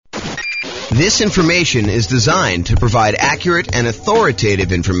This information is designed to provide accurate and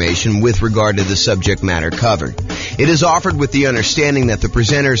authoritative information with regard to the subject matter covered. It is offered with the understanding that the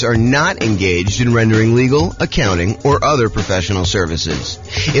presenters are not engaged in rendering legal, accounting, or other professional services.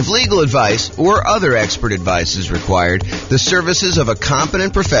 If legal advice or other expert advice is required, the services of a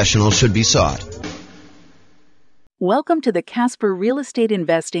competent professional should be sought. Welcome to the Casper Real Estate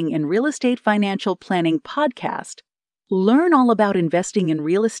Investing and Real Estate Financial Planning podcast. Learn all about investing in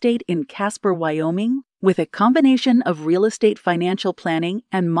real estate in Casper, Wyoming, with a combination of real estate financial planning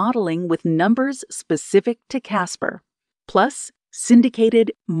and modeling with numbers specific to Casper, plus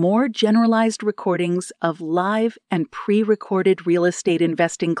syndicated, more generalized recordings of live and pre-recorded real estate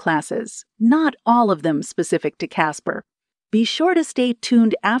investing classes, not all of them specific to Casper. Be sure to stay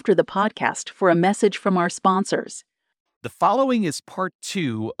tuned after the podcast for a message from our sponsors. The following is part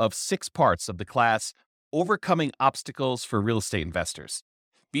 2 of 6 parts of the class, Overcoming Obstacles for Real Estate Investors.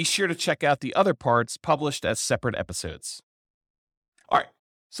 Be sure to check out the other parts published as separate episodes. All right,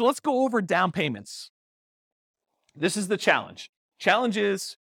 so let's go over down payments. This is the challenge. Challenge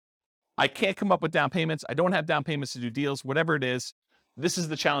is, I can't come up with down payments. I don't have down payments to do deals, whatever it is. This is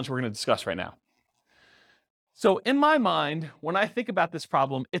the challenge we're going to discuss right now. So in my mind, when I think about this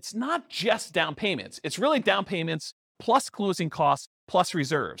problem, it's not just down payments. It's really down payments plus closing costs plus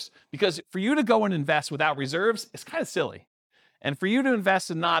reserves. Because for you to go and invest without reserves, it's kind of silly. And for you to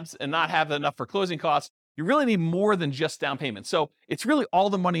invest and not have enough for closing costs, you really need more than just down payment. So it's really all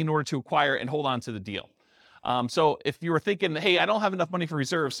the money in order to acquire and hold on to the deal. So if you were thinking, hey, I don't have enough money for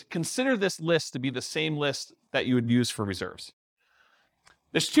reserves, consider this list to be the same list that you would use for reserves.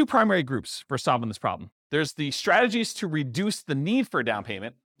 There's 2 primary groups for solving this problem. There's the strategies to reduce the need for a down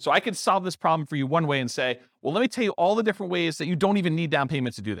payment. So I could solve this problem for you one way and say, well, let me tell you all the different ways that you don't even need down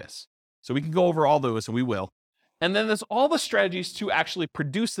payment to do this. So we can go over all those, and we will. And then there's all the strategies to actually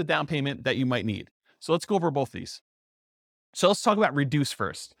produce the down payment that you might need. So let's go over both these. So let's talk about reduce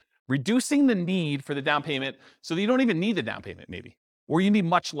first. Reducing the need for the down payment so that you don't even need the down payment maybe, or you need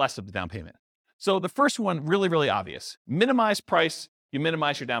much less of the down payment. So the first one, really, really obvious. Minimize price, you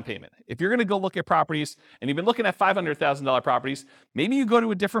minimize your down payment. If you're gonna go look at properties and you've been looking at $500,000 properties, maybe you go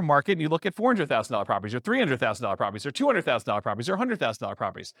to a different market and you look at $400,000 properties or $300,000 properties or $200,000 properties or $100,000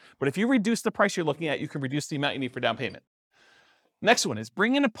 properties. But if you reduce the price you're looking at, you can reduce the amount you need for down payment. Next one is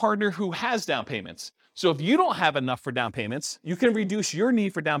bring in a partner who has down payments. So if you don't have enough for down payments, you can reduce your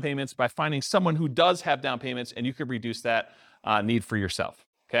need for down payments by finding someone who does have down payments, and you can reduce that need for yourself,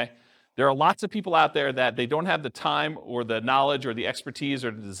 okay? There are lots of people out there that they don't have the time or the knowledge or the expertise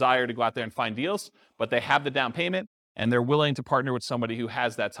or the desire to go out there and find deals, but they have the down payment and they're willing to partner with somebody who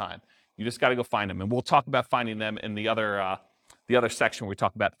has that time. You just got to go find them. And we'll talk about finding them in the other section where we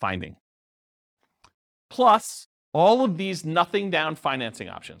talk about finding. Plus, all of these nothing down financing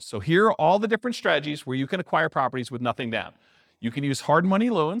options. So here are all the different strategies where you can acquire properties with nothing down. You can use hard money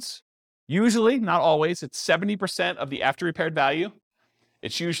loans. Usually, not always, it's 70% of the after repaired value.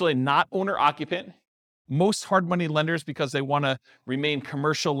 It's usually not owner-occupant. Most hard money lenders, because they want to remain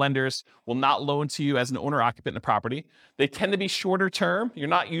commercial lenders, will not loan to you as an owner-occupant in a property. They tend to be shorter term. You're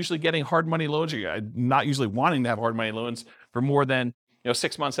not usually getting hard money loans, or you're not usually wanting to have hard money loans for more than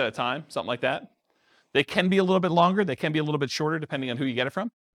 6 months at a time, something like that. They can be a little bit longer. They can be a little bit shorter, depending on who you get it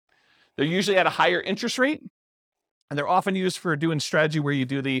from. They're usually at a higher interest rate, and they're often used for doing strategy where you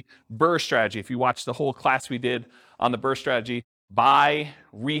do the BRRRR strategy. If you watch the whole class we did on the BRRRR strategy, buy,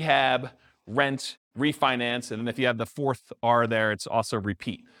 rehab, rent, refinance, and then if you have the 4th R there, it's also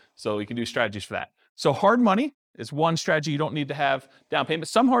repeat. So you can do strategies for that. So hard money is one strategy you don't need to have down payment.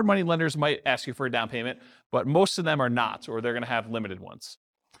 Some hard money lenders might ask you for a down payment, but most of them are not, or they're going to have limited ones.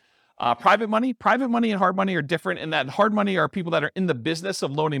 Private money and hard money are different in that hard money are people that are in the business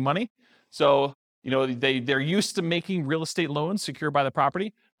of loaning money. So, they're used to making real estate loans secured by the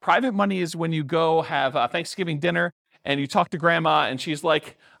property. Private money is when you go have a Thanksgiving dinner and you talk to grandma and she's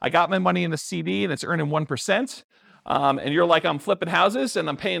like, I got my money in the CD and it's earning 1%. And you're like, I'm flipping houses and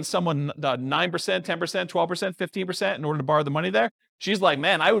I'm paying someone 9%, 10%, 12%, 15% in order to borrow the money there. She's like,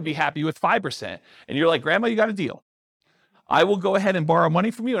 man, I would be happy with 5%. And you're like, grandma, you got a deal. I will go ahead and borrow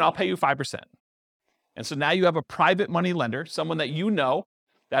money from you and I'll pay you 5%. And so now you have a private money lender, someone that you know.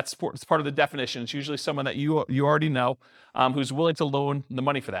 That's part of the definition. It's usually someone that you already know who's willing to loan the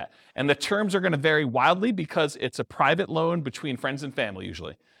money for that. And the terms are going to vary wildly because it's a private loan between friends and family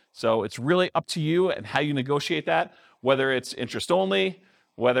usually. So it's really up to you and how you negotiate that, whether it's interest only,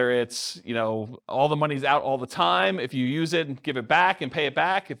 whether it's, all the money's out all the time. If you use it and give it back and pay it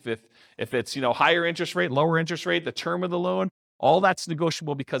back, if it's, higher interest rate, lower interest rate, the term of the loan, all that's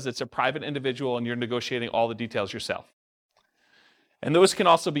negotiable because it's a private individual and you're negotiating all the details yourself. And those can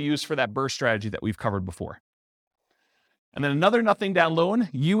also be used for that BRRRR strategy that we've covered before. And then another nothing down loan,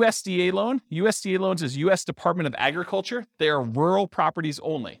 USDA loan. USDA loans is U.S. Department of Agriculture. They are rural properties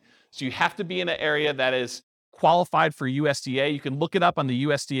only. So you have to be in an area that is qualified for USDA. You can look it up on the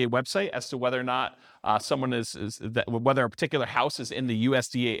USDA website as to whether or not whether a particular house is in the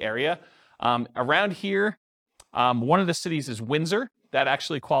USDA area. Around here, one of the cities is Windsor. That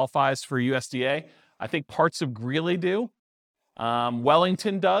actually qualifies for USDA. I think parts of Greeley do.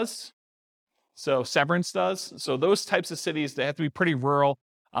 Wellington does. So Severance does. So those types of cities, they have to be pretty rural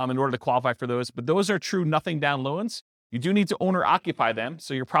in order to qualify for those. But those are true nothing down loans. You do need to own or occupy them.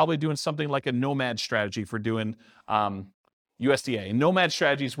 So you're probably doing something like a nomad strategy for doing USDA. A nomad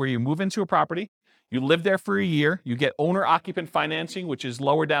strategy is where you move into a property, you live there for a year, you get owner occupant financing, which is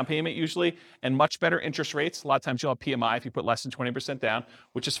lower down payment usually, and much better interest rates. A lot of times you'll have PMI if you put less than 20% down,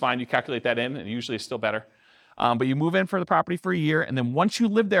 which is fine. You calculate that in, and usually it's still better. But you move in for the property for a year, and then once you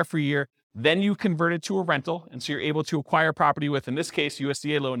live there for a year, then you convert it to a rental, and so you're able to acquire property with, in this case,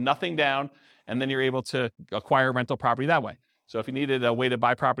 USDA loan, nothing down, and then you're able to acquire rental property that way. So if you needed a way to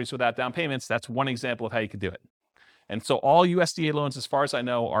buy properties without down payments, that's one example of how you could do it. And so all USDA loans, as far as I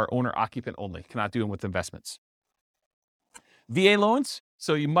know, are owner-occupant only, cannot do them with investments. VA loans,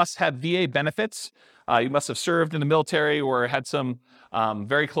 so you must have VA benefits. You must have served in the military or had some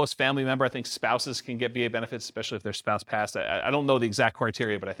very close family member. I think spouses can get VA benefits, especially if their spouse passed. I don't know the exact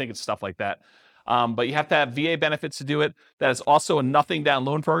criteria, but I think it's stuff like that. But you have to have VA benefits to do it. That is also a nothing down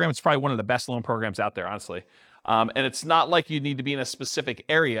loan program. It's probably one of the best loan programs out there, honestly. And it's not like you need to be in a specific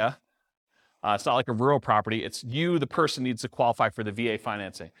area. It's not like a rural property. It's you, the person, needs to qualify for the VA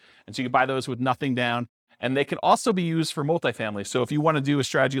financing. And so you can buy those with nothing down. And they can also be used for multifamily. So if you want to do a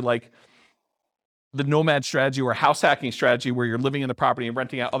strategy like the nomad strategy or house hacking strategy where you're living in the property and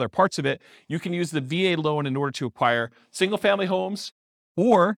renting out other parts of it, you can use the VA loan in order to acquire single family homes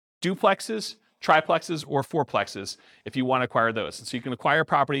or duplexes, triplexes, or fourplexes if you want to acquire those. And so you can acquire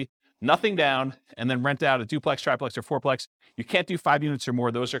property, nothing down, and then rent out a duplex, triplex, or fourplex. You can't do 5 units or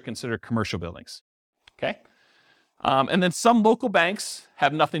more. Those are considered commercial buildings. Okay? And then some local banks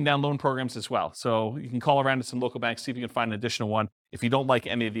have nothing down loan programs as well. So you can call around to some local banks, see if you can find an additional one if you don't like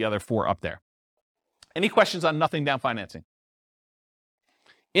any of the other 4 up there. Any questions on nothing down financing?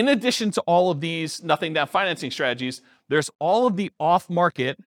 In addition to all of these nothing down financing strategies, there's all of the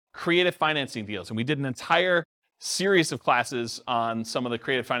off-market creative financing deals. And we did an entire series of classes on some of the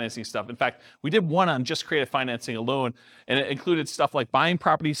creative financing stuff. In fact, we did one on just creative financing alone, and it included stuff like buying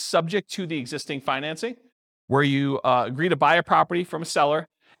properties subject to the existing financing, where you agree to buy a property from a seller,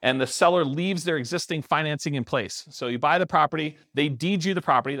 and the seller leaves their existing financing in place. So you buy the property, they deed you the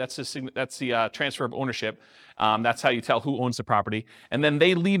property, that's the transfer of ownership. That's how you tell who owns the property. And then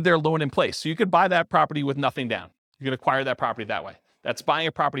they leave their loan in place. So you could buy that property with nothing down. You could acquire that property that way. That's buying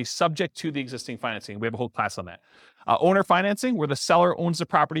a property subject to the existing financing. We have a whole class on that. Owner financing, where the seller owns the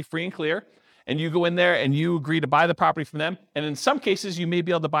property free and clear, and you go in there and you agree to buy the property from them. And in some cases, you may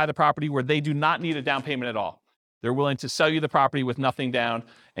be able to buy the property where they do not need a down payment at all. They're willing to sell you the property with nothing down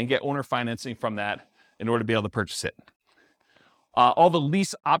and get owner financing from that in order to be able to purchase it. All the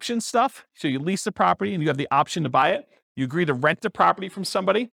lease option stuff, so you lease the property and you have the option to buy it. You agree to rent the property from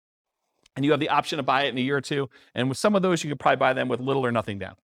somebody, and you have the option to buy it in a year or two. And with some of those, you could probably buy them with little or nothing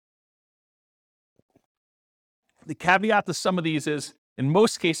down. The caveat to some of these is, in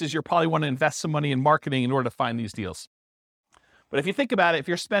most cases, you'll probably want to invest some money in marketing in order to find these deals. But if you think about it, if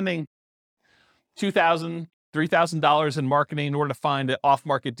you're spending $2,000, $3,000 in marketing in order to find an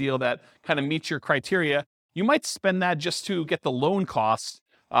off-market deal that kind of meets your criteria, you might spend that just to get the loan costs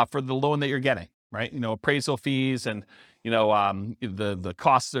for the loan that you're getting, right? Appraisal fees and, the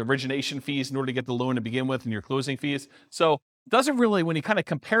costs of origination fees in order to get the loan to begin with and your closing fees. So it doesn't really, when you kind of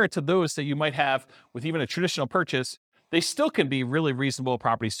compare it to those that you might have with even a traditional purchase, they still can be really reasonable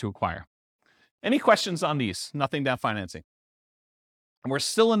properties to acquire. Any questions on these? Nothing down financing. And we're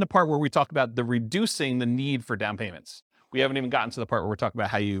still in the part where we talk about the reducing the need for down payments. We haven't even gotten to the part where we're talking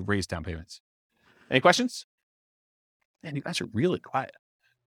about how you raise down payments. Any questions? Man, you guys are really quiet.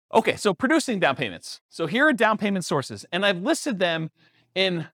 Okay, so producing down payments. So here are down payment sources, and I've listed them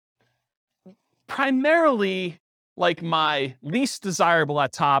in primarily like my least desirable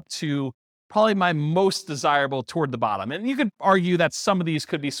at top to probably my most desirable toward the bottom. And you could argue that some of these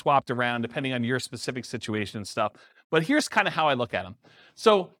could be swapped around depending on your specific situation and stuff. But here's kind of how I look at them.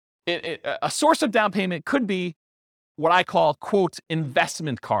 So a source of down payment could be what I call, quote,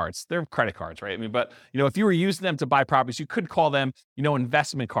 investment cards. They're credit cards, right? But if you were using them to buy properties, you could call them,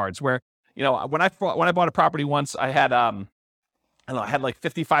 investment cards where, when I bought a property once, I had I don't know, I had like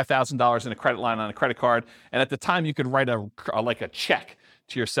 $55,000 in a credit line on a credit card. And at the time you could write like a check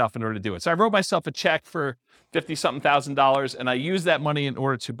to yourself in order to do it. So I wrote myself a check for $50-something thousand, and I used that money in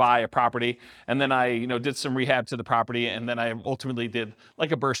order to buy a property. And then I, did some rehab to the property. And then I ultimately did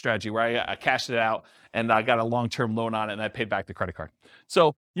like a burst strategy where I cashed it out and I got a long-term loan on it and I paid back the credit card.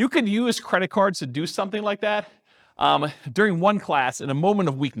 So you could use credit cards to do something like that. During one class, in a moment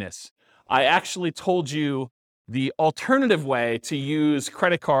of weakness, I actually told you the alternative way to use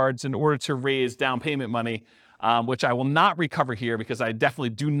credit cards in order to raise down payment money, which I will not recover here because I definitely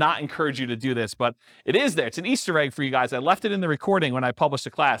do not encourage you to do this, but it is there. It's an Easter egg for you guys. I left it in the recording when I published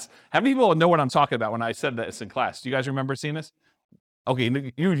the class. How many people know what I'm talking about when I said that it's in class? Do you guys remember seeing this?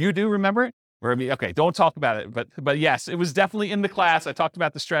 Okay, you do remember it? Or, okay, don't talk about it, but yes, it was definitely in the class. I talked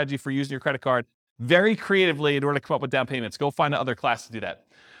about the strategy for using your credit card very creatively in order to come up with down payments. Go find another class to do that.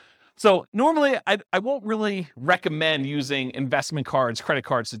 So normally, I won't really recommend using investment cards, credit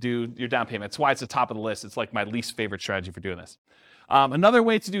cards to do your down payment. That's why it's the top of the list. It's like my least favorite strategy for doing this. Another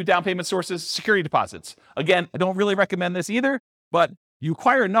way to do down payment sources, security deposits. Again, I don't really recommend this either, but you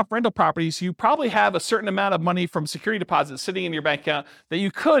acquire enough rental properties, you probably have a certain amount of money from security deposits sitting in your bank account that you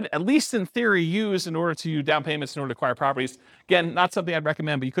could, at least in theory, use in order to do down payments in order to acquire properties. Again, not something I'd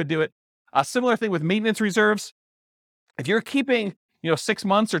recommend, but you could do it. A similar thing with maintenance reserves. If you're keeping 6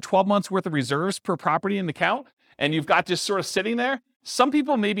 months or 12 months worth of reserves per property in the account, and you've got just sort of sitting there, some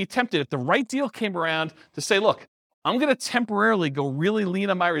people may be tempted if the right deal came around to say, look, I'm going to temporarily go really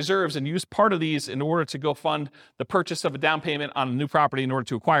lean on my reserves and use part of these in order to go fund the purchase of a down payment on a new property in order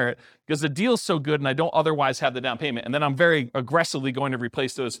to acquire it because the deal's so good and I don't otherwise have the down payment. And then I'm very aggressively going to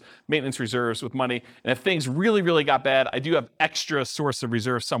replace those maintenance reserves with money. And if things really, really got bad, I do have extra source of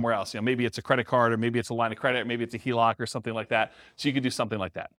reserves somewhere else. Maybe it's a credit card or maybe it's a line of credit or maybe it's a HELOC or something like that. So you could do something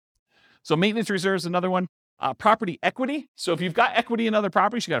like that. So maintenance reserves, another one. Property equity. So if you've got equity in other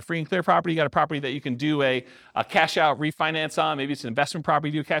properties, you got a free and clear property, you got a property that you can do a cash out refinance on. Maybe it's an investment property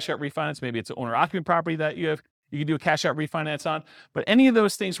you do a cash out refinance. Maybe it's an owner occupant property that you can do a cash out refinance on. But any of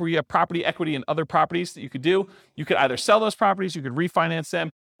those things where you have property equity in other properties that you could do, you could either sell those properties, you could refinance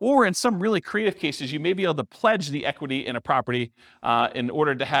them, or in some really creative cases, you may be able to pledge the equity in a property in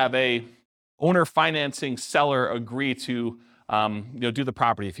order to have a owner financing seller agree to do the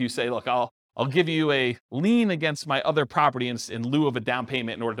property. If you say, look, I'll give you a lien against my other property in lieu of a down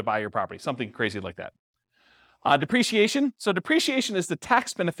payment in order to buy your property, something crazy like that. Depreciation. So depreciation is the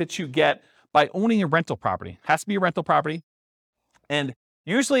tax benefits you get by owning a rental property. It has to be a rental property. And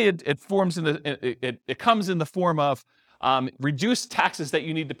usually it comes in the form of reduced taxes that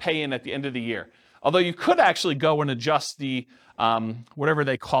you need to pay in at the end of the year. Although you could actually go and adjust the, whatever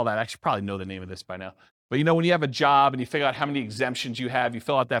they call that. I should probably know the name of this by now. But when you have a job and you figure out how many exemptions you have, you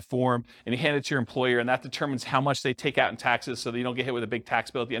fill out that form and you hand it to your employer, and that determines how much they take out in taxes so that you don't get hit with a big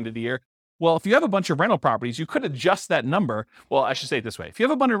tax bill at the end of the year. Well, if you have a bunch of rental properties, you could adjust that number. Well, I should say it this way. If you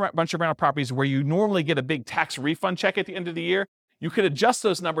have a bunch of rental properties where you normally get a big tax refund check at the end of the year, you could adjust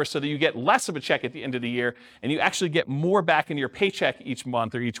those numbers so that you get less of a check at the end of the year and you actually get more back in your paycheck each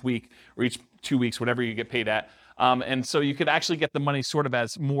month or each week or each 2 weeks, whatever you get paid at. And so you could actually get the money sort of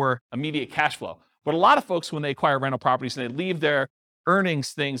as more immediate cash flow. But a lot of folks, when they acquire rental properties and they leave their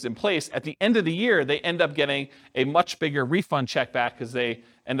earnings things in place, at the end of the year, they end up getting a much bigger refund check back because they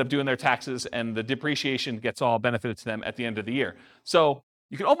end up doing their taxes and the depreciation gets all benefited to them at the end of the year. So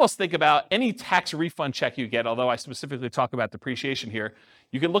you can almost think about any tax refund check you get, although I specifically talk about depreciation here,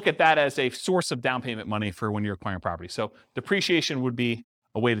 you can look at that as a source of down payment money for when you're acquiring property. So depreciation would be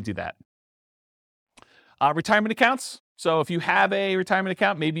a way to do that. Retirement accounts. So if you have a retirement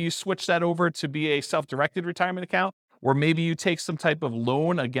account, maybe you switch that over to be a self-directed retirement account, or maybe you take some type of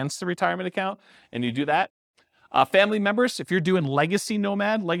loan against the retirement account and you do that. Family members, if you're doing legacy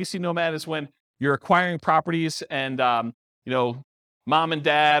nomad is when you're acquiring properties and, mom and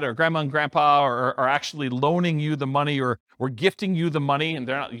dad or grandma and grandpa are actually loaning you the money or gifting you the money, and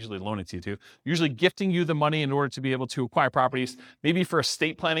they're not usually loaning to you too, usually gifting you the money in order to be able to acquire properties. Maybe for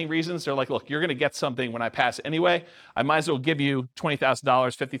estate planning reasons, they're like, look, you're going to get something when I pass anyway. I might as well give you $20,000,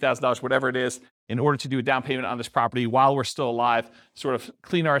 $50,000, whatever it is, in order to do a down payment on this property while we're still alive, sort of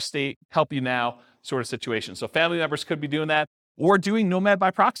clean our estate, help you now sort of situation. So family members could be doing that or doing nomad by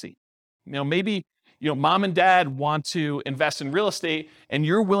proxy. Maybe mom and dad want to invest in real estate and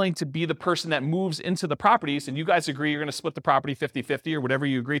you're willing to be the person that moves into the properties and you guys agree you're going to split the property 50-50 or whatever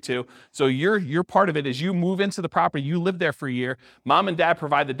you agree to. So your part of it is you move into the property, you live there for a year, mom and dad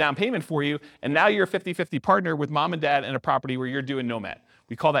provide the down payment for you, and now you're a 50-50 partner with mom and dad in a property where you're doing nomad.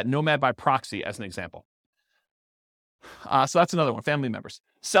 We call that nomad by proxy as an example. So that's another one, family members.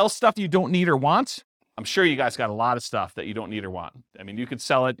 Sell stuff you don't need or want. I'm sure you guys got a lot of stuff that you don't need or want. I mean, you could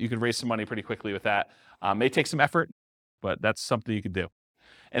sell it, you could raise some money pretty quickly with that. May take some effort, but that's something you could do.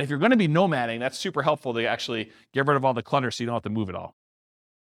 And if you're going to be nomading, that's super helpful to actually get rid of all the clutter so you don't have to move it all.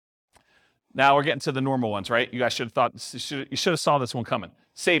 Now we're getting to the normal ones, right? You guys should have thought, you should have saw this one coming.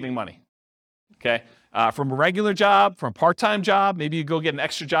 Saving money, okay? From a regular job, from a part-time job, maybe you go get an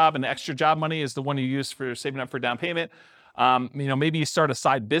extra job, and the extra job money is the one you use for saving up for down payment. Maybe you start a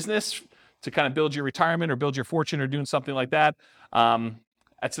side business to kind of build your retirement or build your fortune or doing something like that.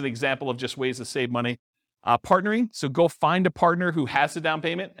 That's an example of just ways to save money. Partnering, so go find a partner who has the down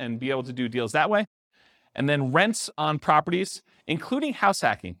payment and be able to do deals that way. And then rents on properties, including house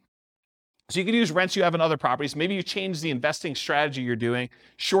hacking. So you can use rents you have in other properties. Maybe you change the investing strategy you're doing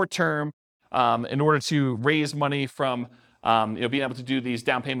short-term in order to raise money from being able to do these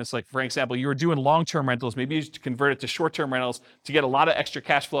down payments. Like, for example, you were doing long-term rentals. Maybe you convert it to short-term rentals to get a lot of extra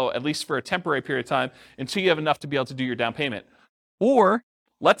cash flow, at least for a temporary period of time, until you have enough to be able to do your down payment. Or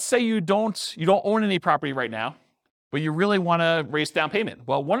let's say you don't own any property right now, but you really want to raise down payment.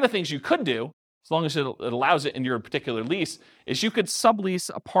 Well, one of the things you could do, as long as it allows it in your particular lease, is you could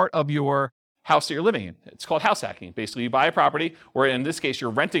sublease a part of your house that you're living in. It's called house hacking. Basically, you buy a property, or in this case, you're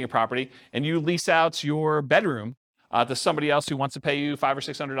renting a property, and you lease out your bedroom to somebody else who wants to pay you $500 or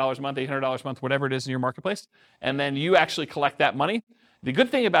 $600 a month, $800 a month, whatever it is in your marketplace, and then you actually collect that money. The good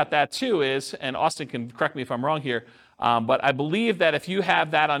thing about that too is, and Austin can correct me if I'm wrong here, but I believe that if you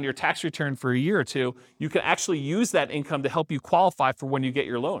have that on your tax return for a year or two, you can actually use that income to help you qualify for when you get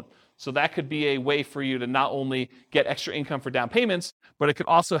your loan. So that could be a way for you to not only get extra income for down payments, but it could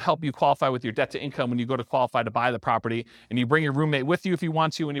also help you qualify with your debt to income when you go to qualify to buy the property, and you bring your roommate with you if you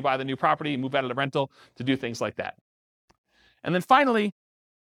want to when you buy the new property, you move out of the rental to do things like that. And then finally,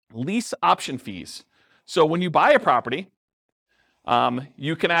 lease option fees. So when you buy a property,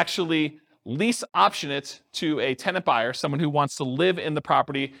 you can actually lease option it to a tenant buyer, someone who wants to live in the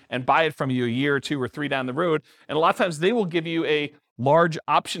property and buy it from you a year or 2 or 3 down the road. And a lot of times they will give you a large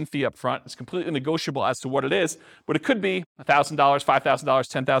option fee up front. It's completely negotiable as to what it is, but it could be $1,000, $5,000,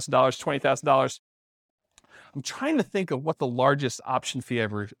 $10,000, $20,000. I'm trying to think of what the largest option fee I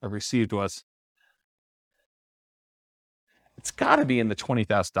received was. It's got to be in the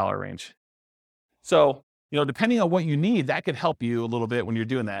 $20,000 range. So, depending on what you need, that could help you a little bit when you're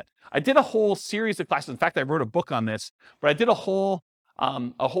doing that. I did a whole series of classes. In fact, I wrote a book on this, but I did a whole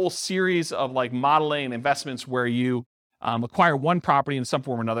series of like modeling investments where you acquire one property in some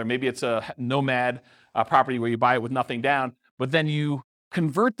form or another. Maybe it's a nomad property where you buy it with nothing down, but then you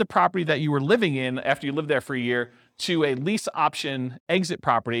convert the property that you were living in after you lived there for a year to a lease option exit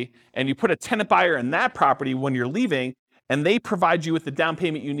property, and you put a tenant buyer in that property when you're leaving, and they provide you with the down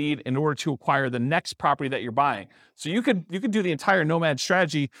payment you need in order to acquire the next property that you're buying. So you could do the entire nomad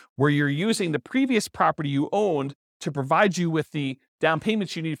strategy where you're using the previous property you owned to provide you with the down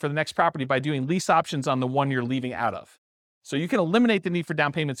payments you need for the next property by doing lease options on the one you're leaving out of. So you can eliminate the need for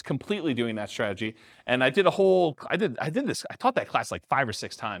down payments completely doing that strategy. And I did this, I taught that class like 5 or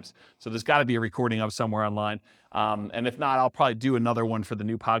 6 times. So there's got to be a recording of somewhere online. And if not, I'll probably do another one for the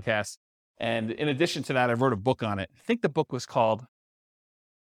new podcast. And in addition to that, I wrote a book on it. I think the book was called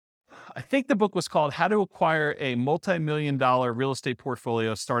How to Acquire a Multi-Million-Dollar Real Estate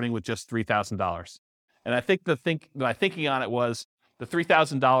Portfolio Starting with Just $3,000. And I think my thinking on it was the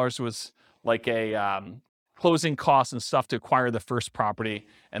 $3,000 was like a closing costs and stuff to acquire the first property.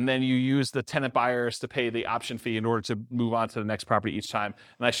 And then you use the tenant buyers to pay the option fee in order to move on to the next property each time.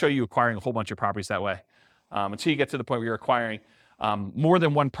 And I show you acquiring a whole bunch of properties that way until you get to the point where you're acquiring more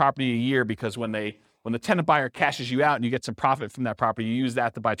than one property a year, because when the tenant buyer cashes you out and you get some profit from that property, you use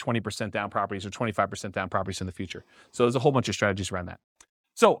that to buy 20% down properties or 25% down properties in the future. So there's a whole bunch of strategies around that.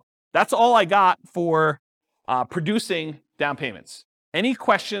 So that's all I got for producing down payments. Any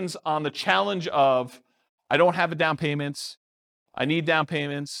questions on the challenge of I don't have a down payments, I need down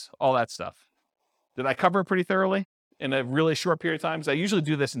payments, all that stuff? Did I cover it pretty thoroughly in a really short period of time? Because I usually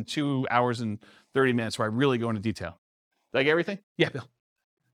do this in 2 hours and 30 minutes where I really go into detail. Did I get everything? Yeah, Bill.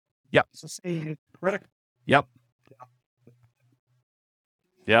 Yep. Yep.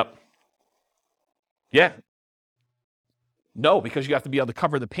 Yep. Yeah. No, because you have to be able to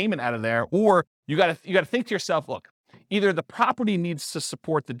cover the payment out of there, or you got to think to yourself, look, either the property needs to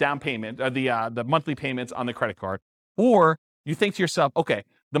support the down payment or the monthly payments on the credit card, or you think to yourself, okay,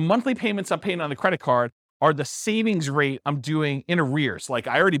 the monthly payments I'm paying on the credit card are the savings rate I'm doing in arrears. Like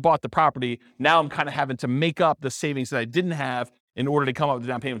I already bought the property. Now I'm kind of having to make up the savings that I didn't have in order to come up with the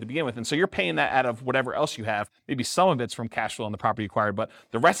down payment to begin with. And so you're paying that out of whatever else you have. Maybe some of it's from cash flow on the property acquired, but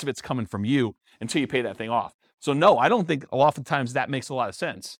the rest of it's coming from you until you pay that thing off. So no, I don't think oftentimes that makes a lot of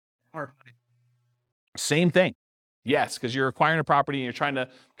sense. Same thing. Yes, because you're acquiring a property and you're trying to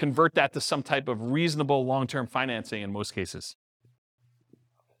convert that to some type of reasonable long-term financing in most cases.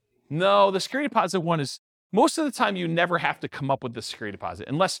 No, the security deposit one is, most of the time you never have to come up with the security deposit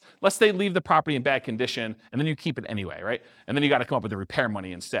unless they leave the property in bad condition and then you keep it anyway, right? And then you got to come up with the repair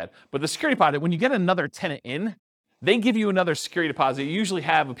money instead. But the security deposit, when you get another tenant in, they give you another security deposit. You usually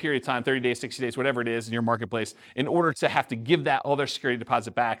have a period of time, 30 days, 60 days, whatever it is in your marketplace, in order to have to give that other security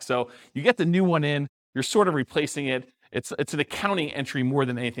deposit back. So you get the new one in, you're sort of replacing it. It's an accounting entry more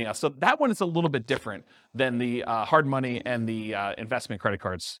than anything else. So that one is a little bit different than the hard money and the investment credit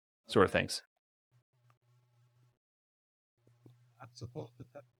cards sort of things.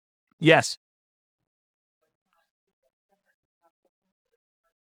 Yes.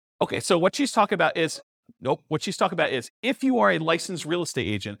 Okay, so what she's talking about is, what she's talking about is if you are a licensed real estate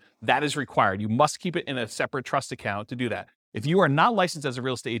agent, that is required. You must keep it in a separate trust account to do that. If you are not licensed as a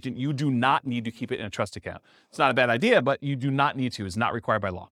real estate agent, you do not need to keep it in a trust account. It's not a bad idea, but you do not need to. It's not required by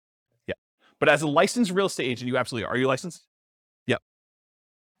law. Yeah. But as a licensed real estate agent, you absolutely are. Are you licensed? Yep.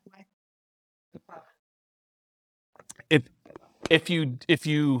 If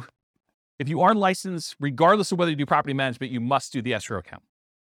you are licensed, regardless of whether you do property management, you must do the escrow account.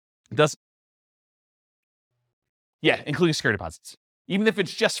 Including security deposits. Even if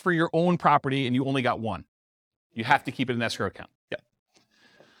it's just for your own property and you only got one, you have to keep it in an escrow account. Yeah.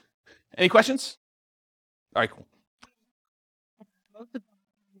 Any questions? All right, cool.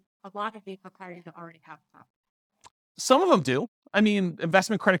 A lot of these require you to already have that. Some of them do. I mean,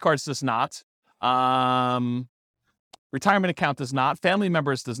 investment credit cards does not. Retirement account does not. Family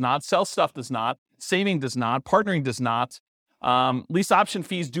members does not. Sell stuff does not. Saving does not. Partnering does not. Lease option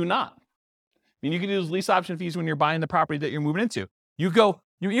fees do not. I mean, you can use lease option fees when you're buying the property that you're moving into. You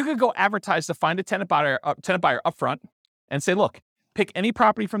could go advertise to find a tenant buyer up front and say, look, pick any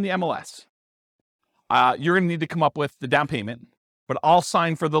property from the MLS. You're going to need to come up with the down payment, but I'll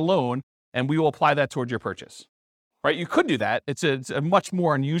sign for the loan and we will apply that towards your purchase. Right? You could do that. It's a much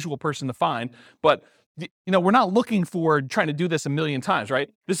more unusual person to find, but we're not looking for trying to do this a million times, right?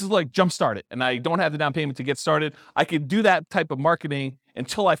 This is like jumpstart it, and I don't have the down payment to get started. I could do that type of marketing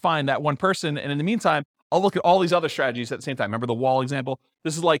until I find that one person, and in the meantime, I'll look at all these other strategies at the same time. Remember the wall example?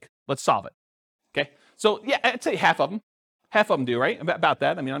 This is like, let's solve it. Okay? So yeah, I'd say half of them do, right? About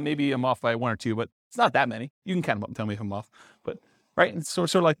that. I mean, maybe I'm off by one or two, but it's not that many. You can count them up and tell me if I'm off, but right? It's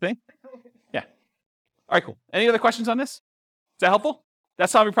sort of like thing. Yeah. All right, cool. Any other questions on this? Is that helpful?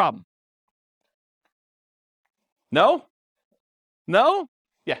 That's solve your problem. No? No?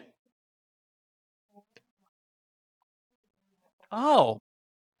 Yeah. Oh.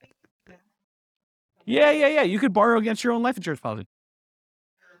 Yeah. You could borrow against your own life insurance policy.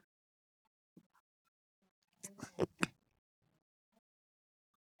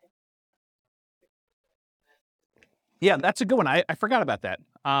 Yeah, that's a good one. I forgot about that.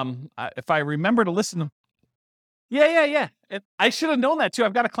 If I remember to listen to... Yeah. I should have known that too.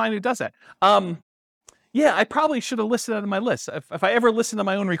 I've got a client who does that. Yeah, I probably should have listed that on my list. If I ever listen to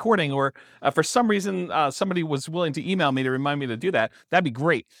my own recording, or for some reason somebody was willing to email me to remind me to do that, that'd be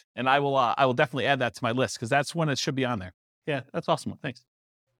great. And I will definitely add that to my list because that's when it should be on there. Yeah, that's awesome. Thanks.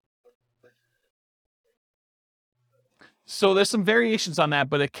 So there's some variations on that,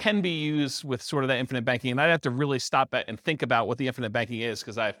 but it can be used with sort of that infinite banking. And I'd have to really stop and think about what the infinite banking is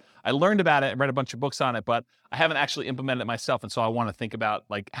because I learned about it and read a bunch of books on it, but I haven't actually implemented it myself. And so I want to think about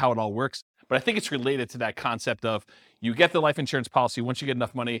like how it all works. But I think it's related to that concept of you get the life insurance policy. Once you get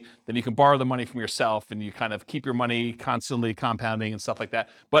enough money, then you can borrow the money from yourself and you kind of keep your money constantly compounding and stuff like that.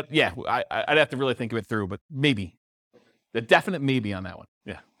 But yeah, I'd have to really think of it through, but maybe. The definite maybe on that one.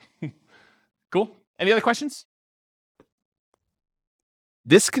 Yeah. Cool. Any other questions?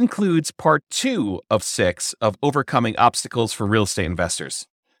 This concludes part 2 of 6 of Overcoming Obstacles for Real Estate Investors.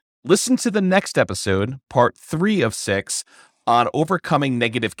 Listen to the next episode, part 3 of 6, on overcoming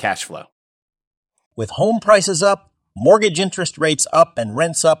negative cash flow. With home prices up, mortgage interest rates up, and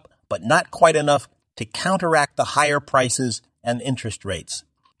rents up, but not quite enough to counteract the higher prices and interest rates.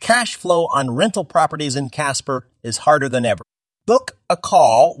 Cash flow on rental properties in Casper is harder than ever. Book a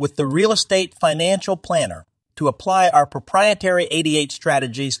call with the Real Estate Financial Planner to apply our proprietary 88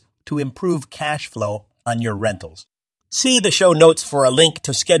 strategies to improve cash flow on your rentals. See the show notes for a link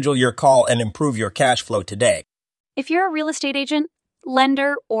to schedule your call and improve your cash flow today. If you're a real estate agent,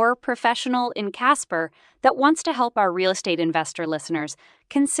 lender, or professional in Casper that wants to help our real estate investor listeners,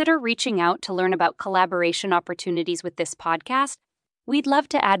 consider reaching out to learn about collaboration opportunities with this podcast. We'd love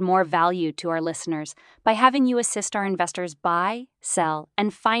to add more value to our listeners by having you assist our investors buy, sell,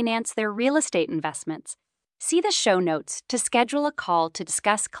 and finance their real estate investments. See the show notes to schedule a call to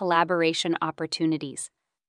discuss collaboration opportunities.